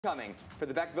Coming for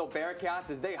the Beckville Bearcats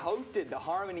as they hosted the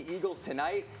Harmony Eagles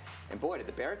tonight. And boy, did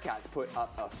the Bearcats put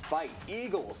up a fight.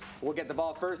 Eagles will get the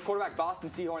ball first. Quarterback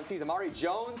Boston Seahorn sees Amari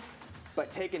Jones,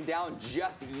 but taken down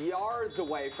just yards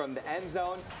away from the end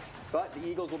zone. But the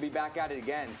Eagles will be back at it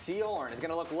again. Seahorn is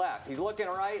going to look left. He's looking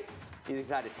right. He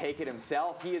decided to take it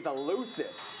himself. He is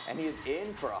elusive, and he is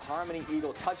in for a Harmony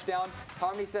Eagle touchdown.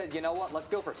 Harmony says, you know what, let's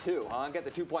go for two. Get the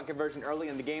two-point conversion early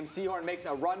in the game. Seahorn makes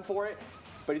a run for it,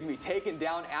 but he's going to be taken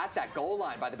down at that goal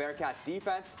line by the Bearcats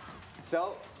defense.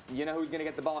 So, you know who's going to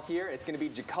get the ball here? It's going to be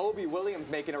Jacoby Williams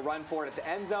making a run for it at the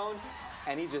end zone,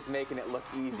 and he's just making it look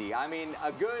easy. I mean,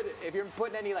 if you're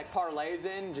putting any like parlays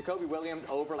in, Jacoby Williams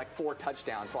over like 4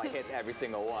 touchdowns, probably hits every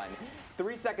single one.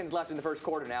 3 seconds left in the first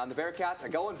quarter now, and the Bearcats are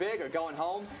going big or going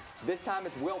home. This time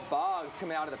it's Will Boggs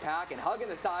coming out of the pack and hugging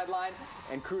the sideline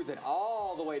and cruising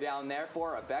all the way down there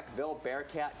for a Beckville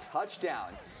Bearcat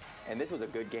touchdown. And this was a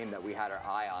good game that we had our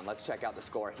eye on. Let's check out the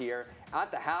score here.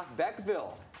 At the half,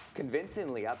 Beckville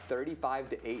convincingly up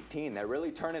 35-18. They're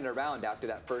really turning around after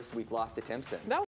that first week loss to Timpson.